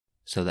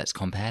So let's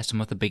compare some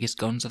of the biggest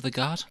guns of the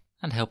Guard,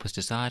 and help us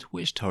decide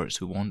which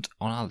turrets we want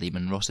on our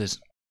Leman Russes.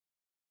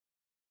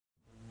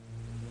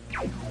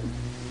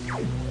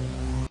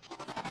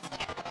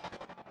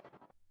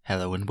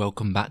 Hello and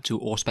welcome back to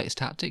Auspex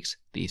Tactics,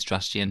 the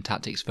strategy and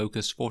tactics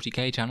focused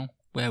 40k channel,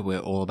 where we're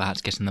all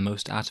about getting the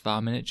most out of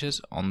our miniatures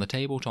on the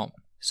tabletop.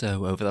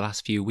 So over the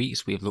last few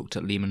weeks we've looked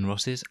at Leman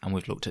Russes and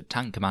we've looked at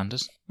tank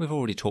commanders. We've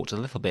already talked a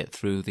little bit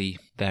through the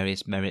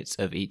various merits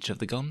of each of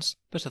the guns,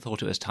 but I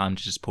thought it was time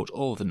to just put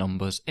all the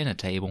numbers in a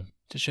table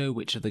to show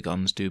which of the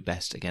guns do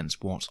best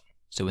against what.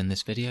 So in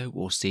this video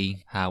we'll see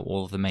how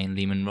all of the main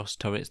Leman Russ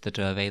turrets that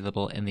are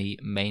available in the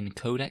main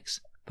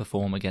codex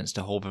perform against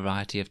a whole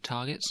variety of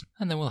targets,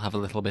 and then we'll have a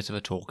little bit of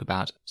a talk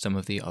about some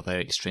of the other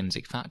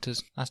extrinsic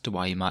factors as to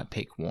why you might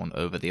pick one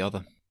over the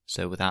other.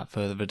 So without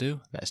further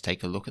ado, let's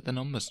take a look at the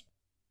numbers.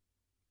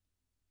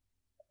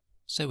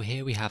 So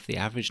here we have the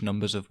average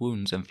numbers of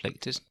wounds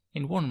inflicted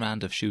in one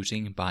round of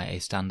shooting by a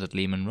standard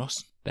Leman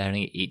Russ,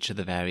 bearing each of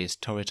the various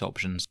turret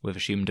options. We've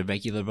assumed a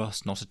regular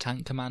Russ, not a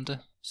tank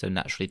commander, so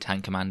naturally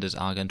tank commanders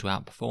are going to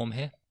outperform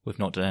here. We've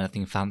not done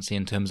anything fancy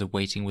in terms of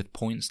weighting with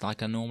points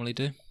like I normally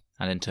do,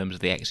 and in terms of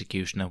the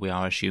executioner we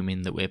are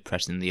assuming that we're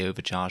pressing the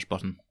overcharge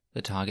button.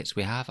 The targets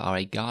we have are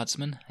a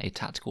guardsman, a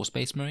tactical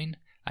space marine,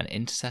 an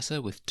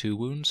intercessor with 2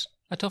 wounds,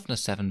 a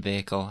toughness 7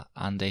 vehicle,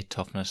 and a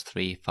toughness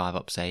 3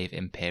 5-up save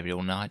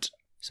Imperial knight.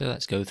 So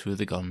let's go through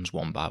the guns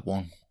one by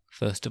one.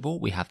 First of all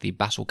we have the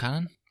battle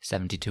cannon,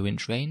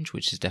 72-inch range,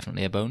 which is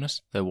definitely a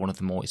bonus, though one of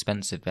the more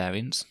expensive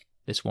variants.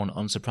 This one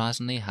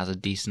unsurprisingly has a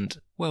decent,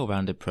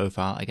 well-rounded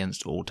profile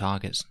against all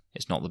targets.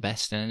 It's not the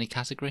best in any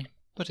category,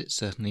 but it's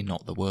certainly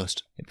not the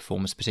worst. It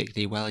performs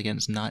particularly well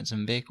against knights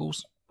and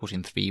vehicles,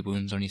 putting 3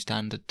 wounds on your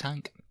standard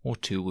tank, or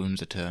 2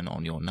 wounds a turn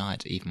on your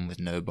knight even with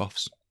no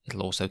buffs.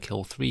 It'll also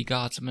kill 3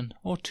 guardsmen,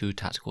 or 2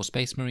 tactical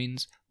space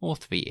marines, or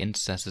 3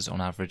 intercessors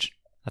on average.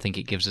 I think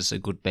it gives us a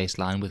good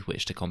baseline with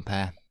which to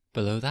compare.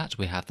 Below that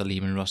we have the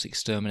Leman Russ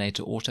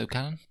Exterminator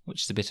autocannon,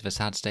 which is a bit of a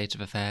sad state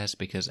of affairs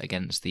because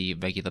against the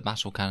regular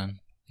battle cannon,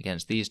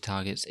 against these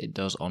targets it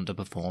does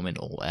underperform in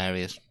all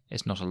areas.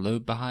 It's not a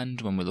load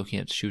behind when we're looking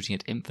at shooting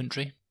at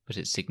infantry, but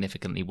it's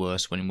significantly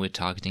worse when we're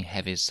targeting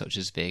heavies such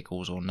as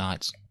vehicles or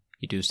knights.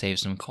 You do save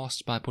some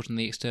costs by putting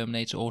the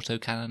Exterminator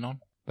autocannon on,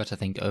 but I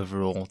think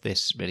overall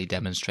this really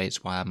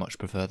demonstrates why I much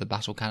prefer the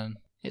battle cannon.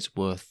 It's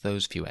worth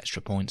those few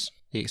extra points.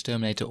 The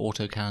Exterminator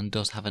autocannon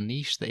does have a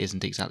niche that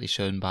isn't exactly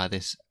shown by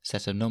this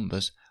set of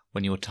numbers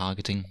when you're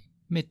targeting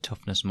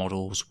mid-toughness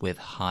models with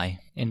high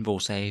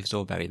invul saves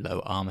or very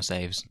low armor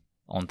saves.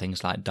 On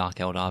things like Dark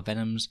Eldar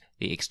Venoms,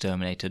 the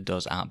Exterminator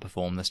does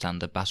outperform the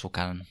standard battle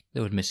cannon,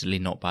 though admittedly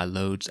not by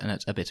loads and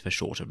at a bit of a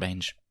shorter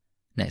range.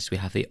 Next we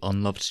have the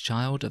unloved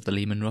child of the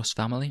Leman Russ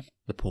family,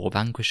 the poor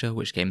Vanquisher,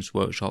 which Games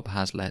Workshop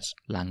has let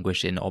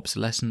languish in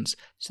obsolescence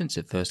since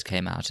it first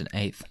came out in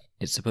 8th.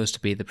 It's supposed to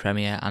be the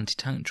premier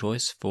anti-tank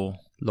choice for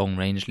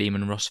long-range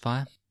Leman Russ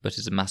fire, but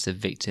is a massive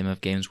victim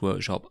of Games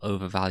Workshop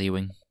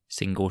overvaluing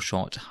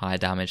single-shot,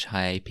 high-damage,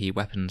 high-AP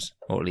weapons,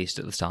 or at least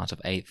at the start of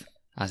 8th.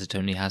 As it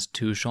only has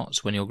 2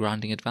 shots when you're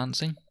grinding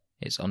advancing,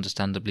 it's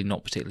understandably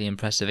not particularly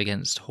impressive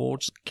against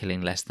hordes,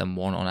 killing less than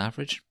 1 on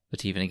average,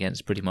 but even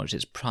against pretty much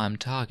its prime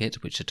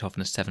target, which are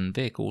toughness 7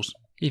 vehicles,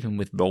 even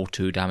with roll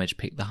 2 damage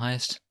picked the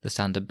highest, the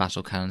standard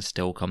battle cannon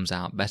still comes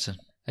out better.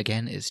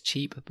 Again, it's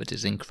cheap, but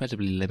it's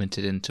incredibly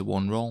limited into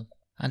 1 roll,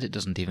 and it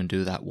doesn't even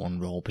do that 1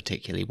 roll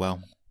particularly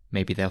well.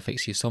 Maybe they'll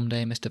fix you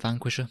someday, Mr.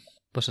 Vanquisher,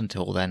 but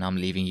until then I'm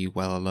leaving you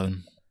well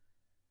alone.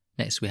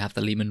 Next we have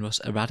the Leman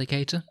Russ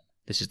Eradicator.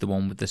 This is the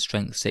one with the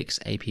strength 6,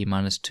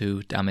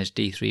 AP-2, damage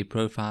D3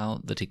 profile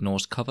that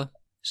ignores cover.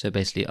 So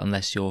basically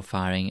unless you're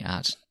firing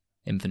at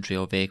infantry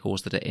or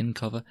vehicles that are in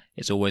cover,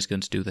 it's always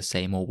going to do the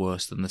same or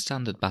worse than the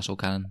standard battle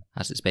cannon,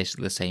 as it's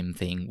basically the same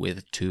thing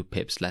with 2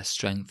 pips less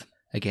strength.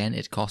 Again,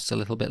 it costs a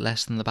little bit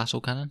less than the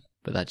battle cannon,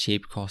 but that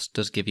cheap cost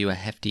does give you a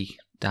hefty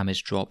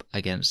damage drop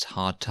against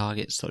hard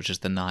targets such as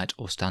the knight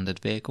or standard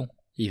vehicle.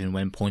 Even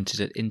when pointed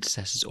at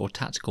intercessors or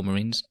tactical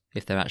marines,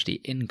 if they're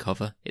actually in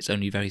cover, it's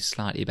only very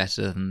slightly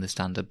better than the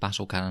standard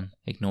battle cannon.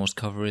 Ignores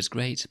cover is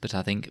great, but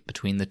I think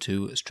between the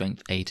two,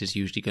 strength 8 is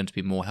usually going to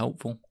be more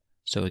helpful.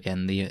 So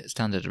again, the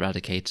standard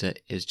Eradicator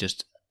is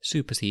just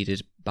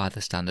superseded by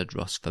the standard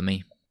Russ for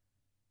me.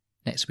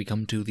 Next we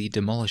come to the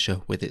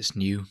Demolisher with its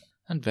new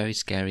and very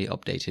scary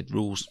updated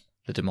rules.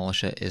 The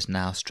Demolisher is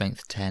now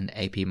strength 10,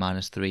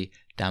 AP-3,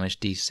 damage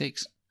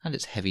D6, and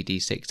it's heavy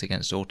D6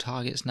 against all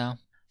targets now.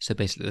 So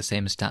basically the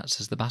same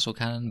stats as the battle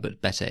cannon,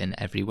 but better in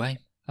every way,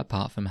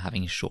 apart from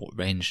having short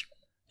range.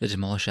 The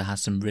Demolisher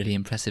has some really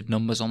impressive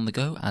numbers on the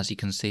go, as you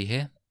can see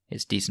here.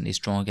 It's decently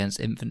strong against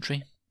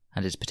infantry,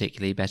 and is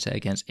particularly better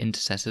against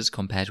intercessors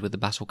compared with the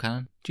battle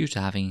cannon, due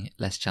to having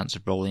less chance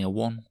of rolling a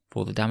 1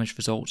 for the damage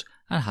result,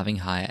 and having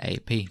higher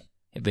AP.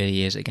 It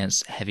really is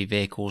against heavy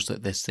vehicles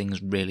that this thing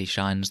really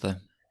shines though.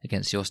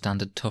 Against your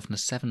standard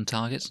toughness 7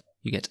 targets,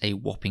 you get a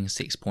whopping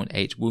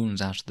 6.8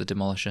 wounds out of the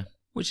Demolisher,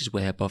 which is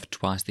way above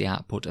twice the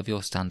output of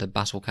your standard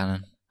battle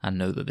cannon. and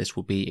know that this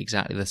will be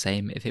exactly the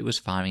same if it was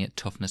firing at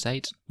toughness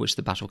 8, which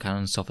the battle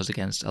cannon suffers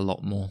against a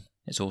lot more.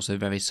 It's also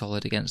very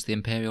solid against the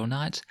Imperial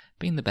Knight,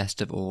 being the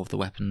best of all of the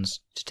weapons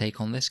to take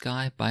on this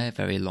guy by a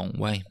very long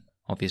way.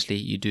 Obviously,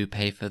 you do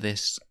pay for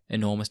this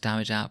enormous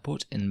damage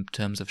output in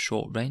terms of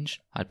short range.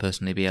 I'd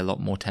personally be a lot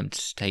more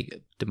tempted to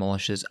take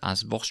Demolishers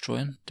as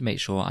Vostroyan to make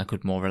sure I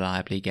could more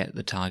reliably get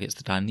the targets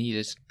that I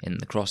needed in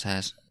the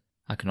crosshairs.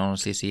 I can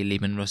honestly see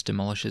Leman Russ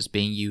Demolishers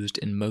being used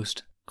in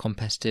most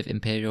competitive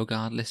Imperial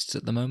Guard lists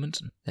at the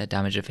moment. Their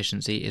damage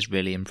efficiency is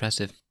really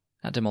impressive.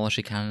 That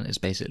Demolisher cannon is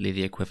basically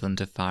the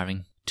equivalent of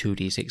firing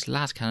 2d6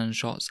 las cannon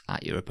shots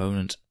at your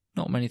opponent.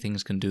 Not many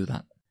things can do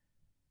that.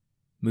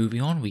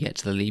 Moving on, we get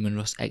to the Leman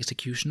Russ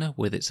Executioner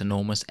with its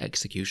enormous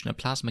Executioner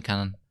Plasma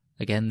Cannon.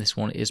 Again, this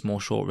one is more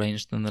short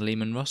range than the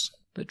Leman Russ,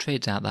 but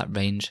trades out that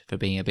range for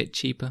being a bit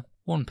cheaper,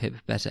 1 pip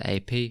better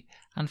AP,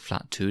 and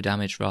flat 2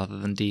 damage rather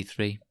than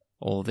D3.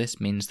 All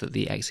this means that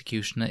the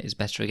Executioner is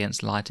better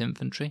against light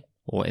infantry,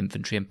 or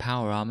infantry and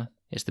power armour.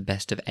 It's the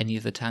best of any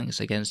of the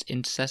tanks against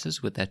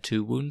intercessors with their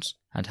 2 wounds,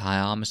 and high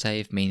armour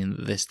save, meaning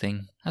that this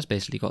thing has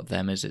basically got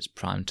them as its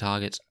prime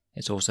target.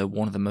 It's also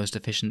one of the most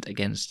efficient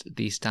against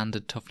the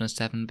standard toughness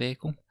 7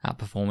 vehicle,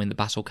 outperforming the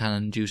battle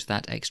cannon due to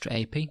that extra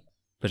AP.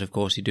 But of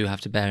course you do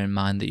have to bear in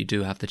mind that you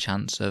do have the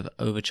chance of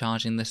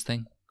overcharging this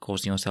thing,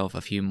 causing yourself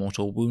a few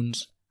mortal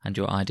wounds, and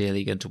you're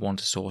ideally going to want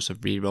a source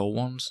of reroll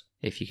ones,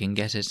 if you can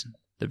get it.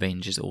 The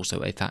range is also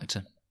a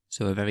factor.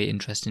 So a very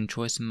interesting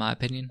choice in my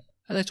opinion.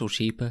 A little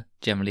cheaper,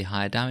 generally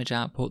higher damage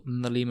output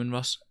than the Leman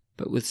Russ,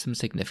 but with some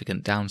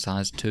significant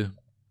downsides too.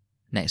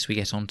 Next we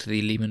get on to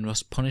the Leman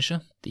Russ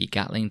Punisher, the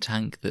Gatling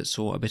tank that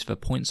saw a bit of a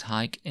points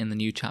hike in the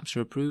new chapter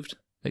approved,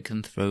 that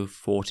can throw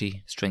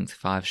 40 strength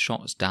 5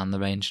 shots down the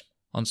range.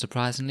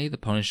 Unsurprisingly, the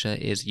Punisher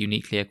is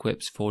uniquely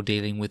equipped for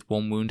dealing with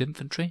 1 wound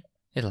infantry.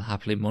 It'll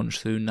happily munch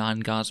through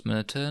 9 guardsmen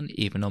a turn,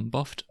 even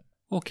unbuffed,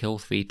 or kill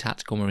 3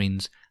 tactical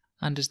marines,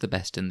 and is the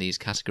best in these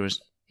categories.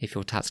 If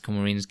your tactical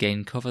marines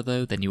gain cover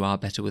though, then you are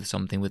better with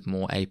something with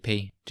more AP,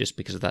 just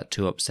because of that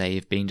 2-up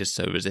save being just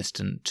so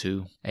resistant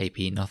to AP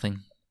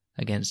nothing.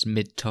 Against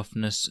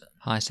mid-toughness,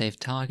 high-save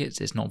targets,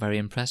 it's not very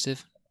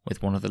impressive,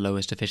 with one of the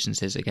lowest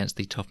efficiencies against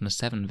the toughness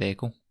 7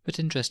 vehicle, but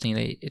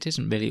interestingly, it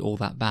isn't really all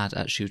that bad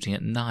at shooting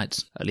at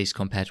knights, at least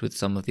compared with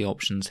some of the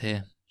options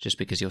here, just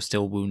because you're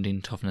still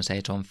wounding toughness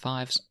 8 on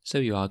 5s, so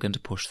you are going to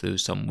push through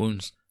some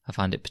wounds. I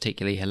find it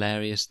particularly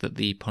hilarious that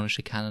the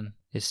Punisher cannon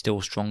is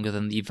still stronger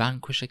than the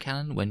Vanquisher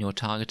cannon when you're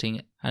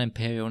targeting an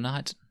Imperial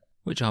Knight,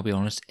 which I'll be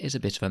honest is a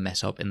bit of a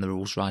mess up in the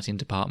rules writing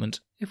department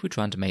if we're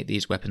trying to make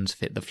these weapons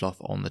fit the fluff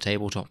on the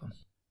tabletop.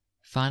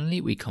 Finally,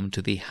 we come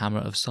to the Hammer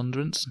of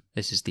Sunderance.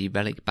 This is the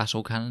relic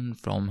battle cannon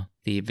from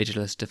the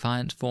Vigilus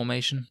Defiant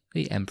formation,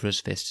 the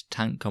Emperor's Fist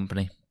Tank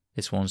Company.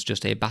 This one's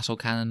just a battle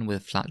cannon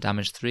with flat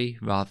damage 3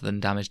 rather than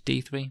damage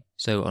D3,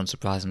 so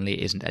unsurprisingly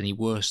isn't any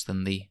worse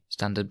than the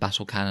standard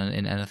battle cannon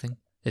in anything.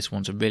 This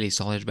one's a really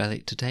solid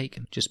relic to take,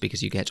 just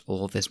because you get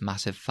all of this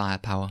massive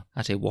firepower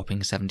at a whopping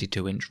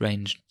 72-inch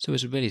range, so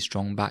it's a really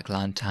strong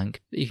backline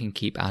tank that you can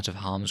keep out of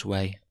harm's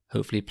way,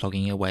 hopefully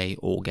plugging away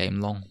all game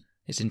long.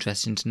 It's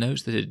interesting to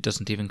note that it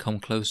doesn't even come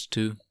close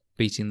to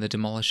beating the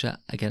Demolisher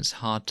against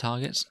hard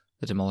targets.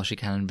 The Demolisher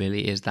cannon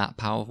really is that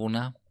powerful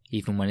now,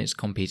 even when it's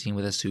competing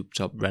with a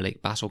souped-up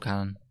relic battle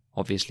cannon.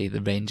 Obviously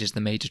the range is the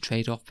major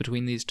trade-off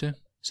between these two,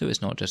 so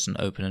it's not just an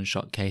open and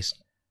shut case.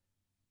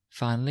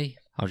 Finally,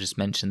 I'll just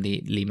mention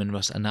the Leman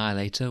Russ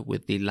Annihilator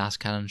with the las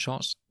cannon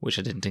shots, which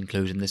I didn't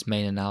include in this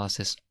main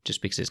analysis,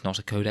 just because it's not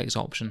a codex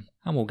option,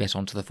 and we'll get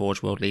onto the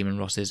Forge World Leman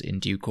Russes in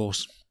due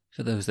course.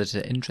 For those that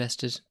are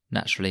interested,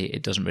 naturally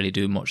it doesn't really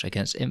do much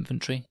against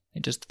infantry.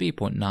 It does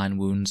 3.9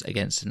 wounds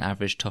against an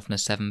average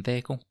toughness 7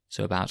 vehicle,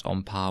 so about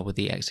on par with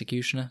the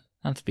Executioner,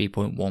 and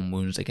 3.1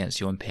 wounds against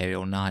your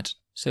Imperial Knight.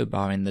 So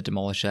barring the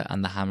Demolisher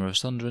and the Hammer of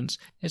Sunderance,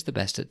 is the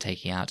best at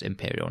taking out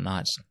Imperial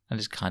Knights, and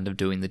is kind of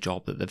doing the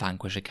job that the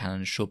Vanquisher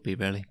cannon should be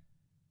really.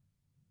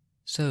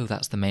 So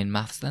that's the main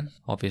maths then.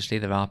 Obviously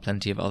there are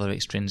plenty of other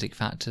extrinsic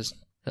factors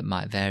that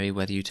might vary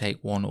whether you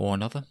take one or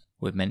another.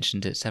 We've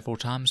mentioned it several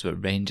times,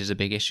 but range is a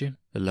big issue.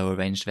 The lower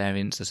ranged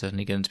variants are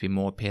certainly going to be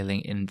more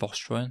appealing in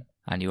Vostroyan,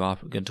 and you are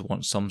going to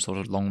want some sort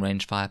of long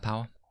range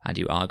firepower. And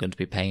you are going to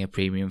be paying a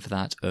premium for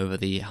that over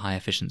the high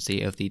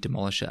efficiency of the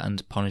Demolisher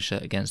and Punisher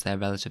against their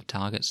relative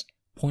targets.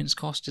 Points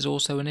cost is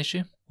also an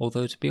issue,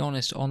 although to be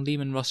honest, on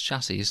Leman Russ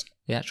chassis,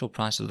 the actual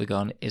price of the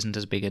gun isn't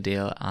as big a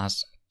deal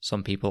as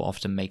some people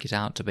often make it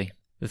out to be.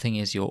 The thing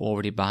is, you're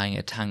already buying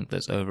a tank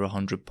that's over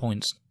 100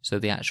 points, so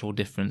the actual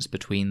difference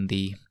between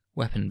the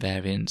weapon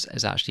variants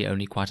is actually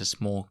only quite a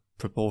small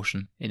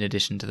proportion in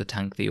addition to the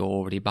tank that you're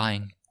already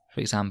buying. For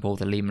example,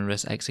 the Leman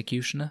Russ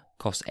Executioner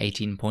costs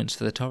 18 points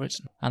for the turret,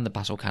 and the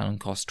battle cannon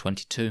costs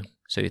 22.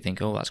 So you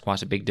think, oh, that's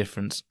quite a big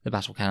difference. The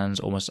battle cannon's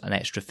almost an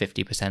extra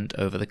 50%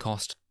 over the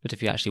cost. But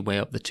if you actually weigh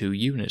up the 2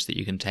 units that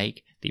you can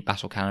take, the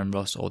battle cannon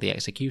Russ or the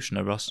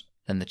Executioner Russ,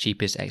 then the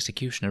cheapest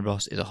Executioner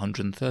Russ is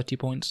 130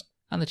 points,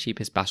 and the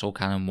cheapest battle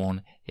cannon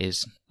one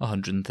is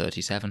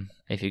 137.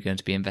 If you're going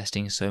to be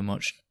investing so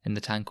much in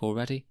the tank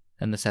already,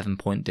 then the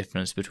 7-point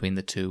difference between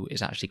the two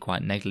is actually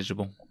quite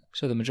negligible.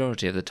 so the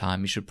majority of the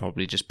time you should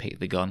probably just pick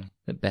the gun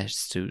that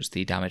best suits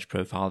the damage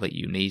profile that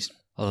you need.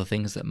 Other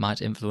things that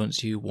might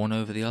influence you one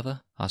over the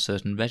other are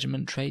certain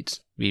regiment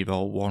traits.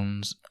 Reroll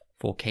 1s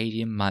for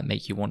Cadium might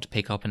make you want to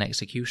pick up an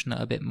Executioner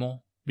a bit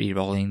more.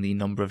 Rerolling the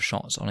number of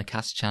shots on a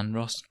Kasachan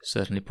Russ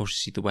certainly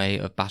pushes you the way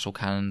of battle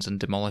cannons and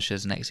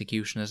demolishers and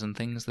executioners and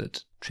things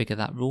that trigger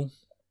that rule.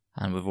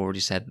 And we've already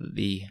said that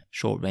the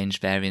short-range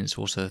variants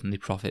will certainly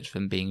profit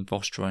from being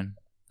Vostroyn.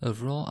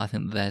 Overall, I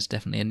think that there's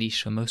definitely a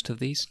niche for most of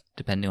these,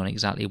 depending on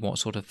exactly what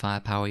sort of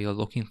firepower you're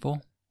looking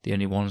for. The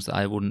only ones that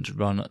I wouldn't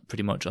run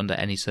pretty much under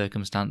any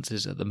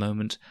circumstances at the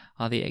moment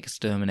are the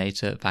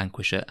Exterminator,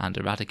 Vanquisher and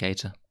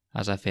Eradicator,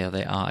 as I feel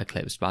they are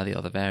eclipsed by the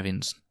other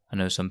variants. I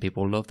know some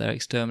people love their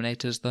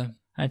Exterminators though,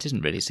 and it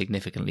isn't really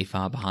significantly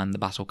far behind the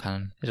battle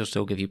cannon. It'll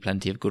still give you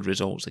plenty of good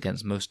results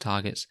against most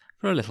targets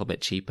for a little bit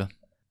cheaper,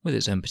 with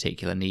its own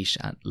particular niche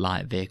at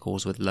light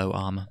vehicles with low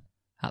armour.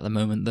 At the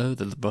moment though,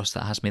 the Russ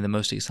that has me the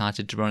most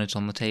excited to run it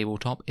on the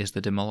tabletop is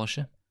the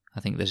Demolisher. I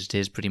think that it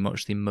is pretty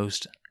much the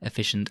most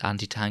efficient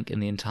anti-tank in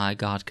the entire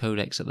Guard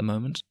Codex at the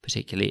moment,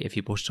 particularly if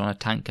you put it on a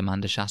tank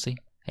commander chassis.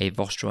 A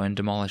Vostroyn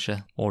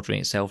Demolisher,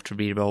 ordering itself to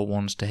reroll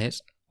 1s to hit,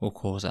 will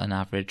cause an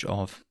average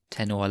of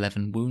 10 or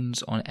 11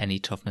 wounds on any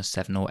toughness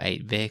 7 or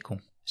 8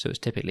 vehicle, so it's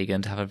typically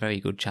going to have a very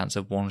good chance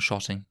of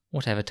one-shotting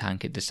whatever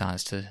tank it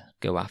decides to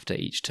go after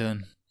each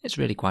turn. It's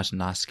really quite a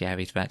nice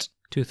scary threat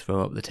to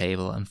throw up the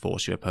table and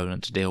force your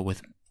opponent to deal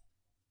with.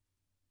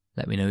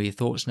 Let me know your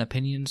thoughts and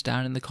opinions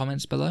down in the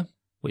comments below.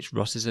 Which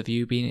Russes have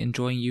you been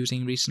enjoying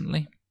using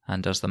recently?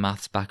 And does the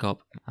maths back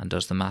up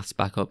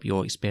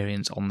your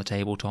experience on the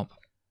tabletop?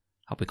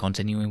 I'll be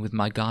continuing with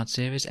my Guard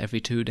series every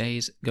 2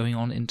 days going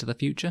on into the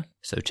future,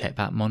 so check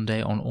back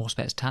Monday on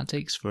Auspex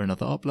Tactics for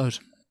another upload.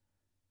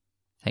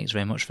 Thanks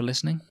very much for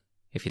listening.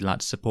 If you'd like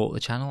to support the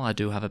channel, I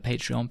do have a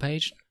Patreon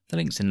page. The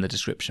link's in the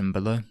description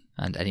below,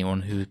 and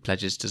anyone who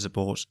pledges to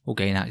support will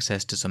gain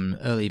access to some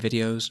early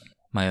videos,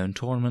 my own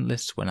tournament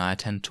lists when I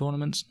attend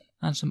tournaments,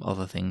 and some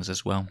other things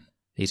as well.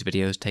 These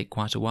videos take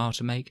quite a while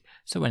to make,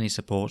 so any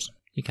support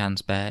you can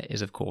spare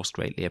is of course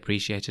greatly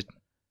appreciated.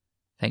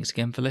 Thanks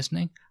again for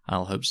listening, and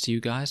I'll hope to see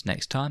you guys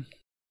next time.